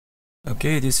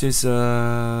Okay, this is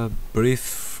a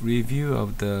brief review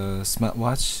of the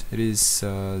smartwatch. It is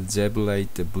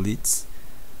Zeblaze Blitz.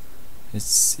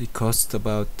 It costs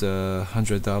about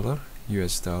 $100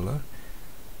 US dollar,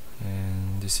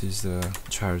 and this is the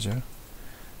charger.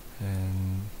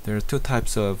 And there are two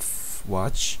types of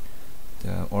watch: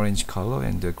 the orange color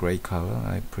and the gray color.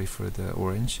 I prefer the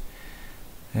orange.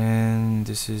 And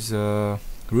this is a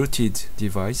rooted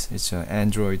device. It's an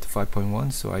Android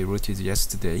 5.1, so I rooted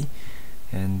yesterday.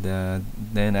 And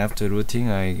then after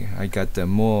rooting, I got a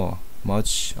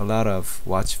lot of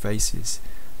watch faces.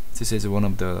 This is one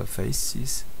of the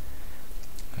faces,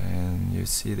 and you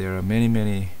see there are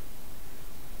many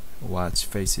watch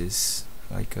faces,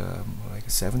 like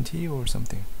 70 or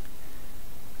something.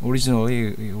 Originally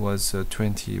it was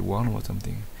 21 or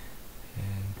something,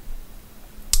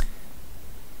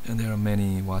 and there are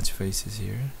many watch faces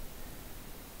here,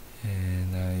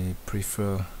 and I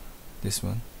prefer this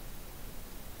one.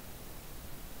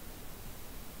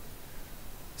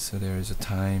 So there is a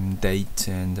time, date,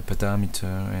 and the pedometer,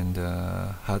 and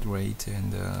heart rate,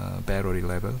 and battery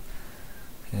level,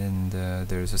 and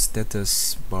there is a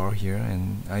status bar here.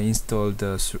 And I installed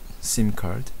the SIM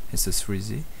card. It's a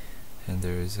 3G, and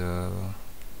there is a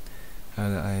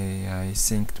I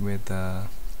synced with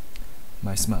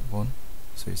my smartphone,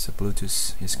 so it's a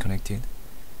Bluetooth is connected,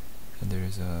 and there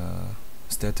is a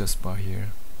status bar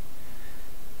here,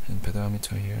 and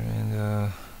pedometer here,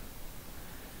 and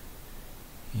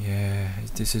yeah,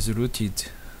 this is rooted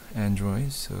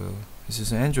Android, so this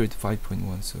is Android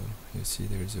 5.1, so you see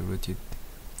there is a rooted,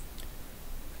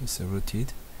 it's a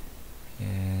rooted,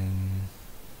 and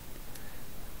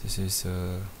this is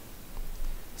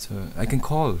so I can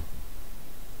call,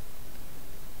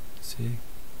 see,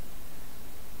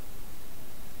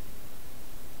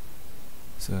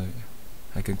 so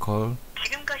I can call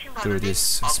through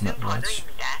this smartwatch.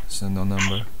 So no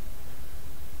number,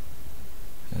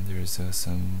 and there is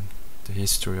the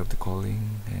history of the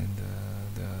calling, and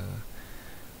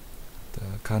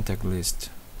the contact list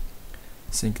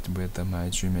synced with my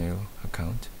Gmail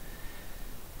account.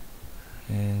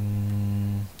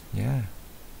 And yeah,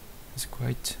 it's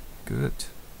quite good.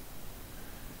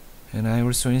 And I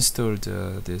also installed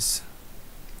this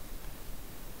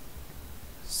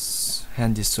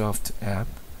HandySoft app,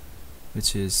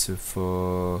 which is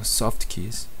for soft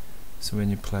keys. So when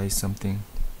you play something,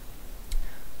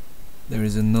 there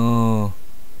is no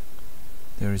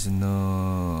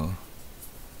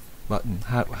button,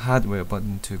 hardware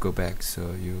button to go back,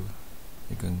 so you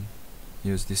can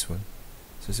use this one.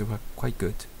 So it's quite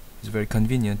good. It's very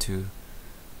convenient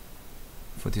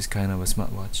for this kind of a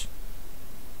smartwatch.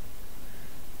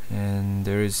 And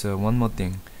there is one more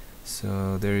thing.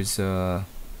 So there is a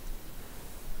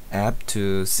app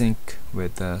to sync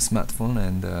with smartphone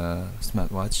and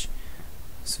smartwatch.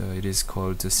 So it is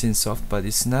called SynSoft, but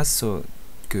it's not so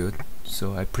good,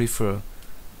 so I prefer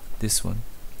this one.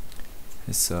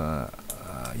 It's a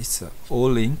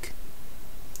O-Link.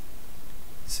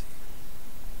 See,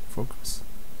 focus.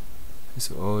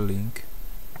 It's O-Link.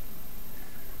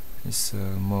 It's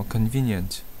more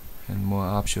convenient and more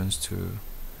options to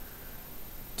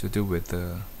do with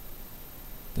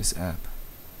this app.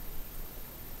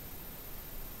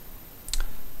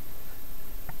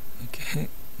 Okay.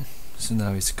 So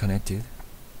now it's connected.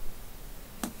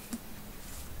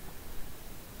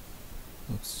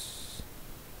 Oops.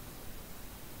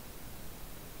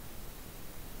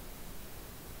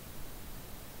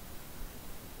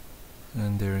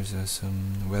 And there is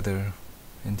some weather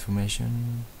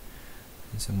information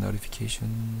and some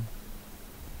notification.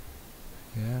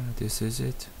 Yeah, this is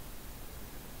it.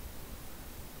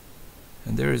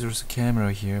 And there is also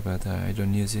camera here, but I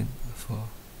don't use it for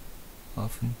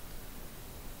often.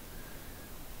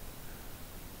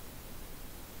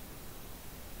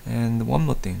 And one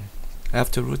more thing,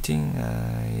 after rooting,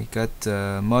 I got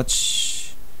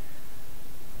much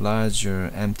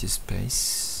larger empty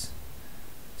space.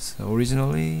 So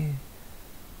originally,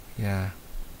 yeah,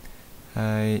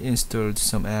 I installed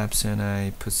some apps and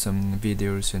I put some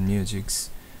videos and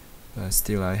musics, but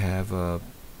still I have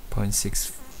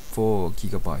 0.64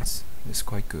 gigabytes. It's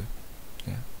quite good.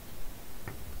 Yeah,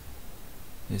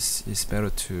 it's better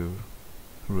to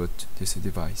root this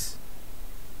device.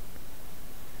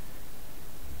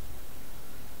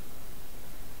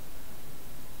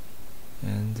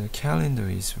 And the calendar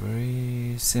is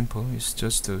very simple. It's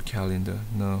just a calendar,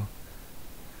 no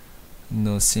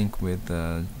sync with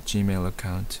the Gmail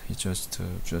account. It's just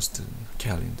a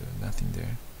calendar, nothing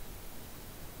there.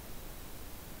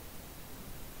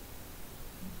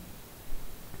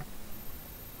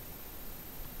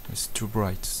 It's too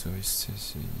bright, so it's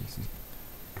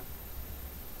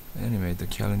Anyway, the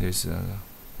calendar is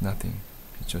nothing.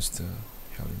 It's just a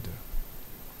calendar.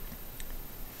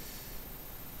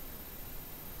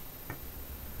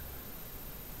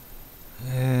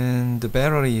 And the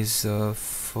battery is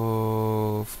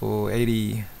for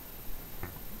 80.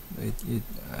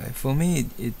 For me,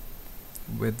 it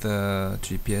with the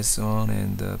GPS on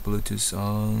and Bluetooth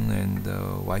on and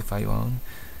Wi-Fi on,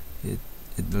 it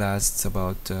lasts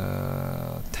about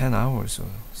 10 hours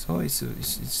or so.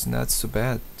 It's not so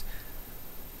bad.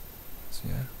 So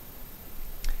yeah.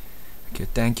 Okay,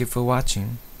 thank you for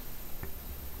watching.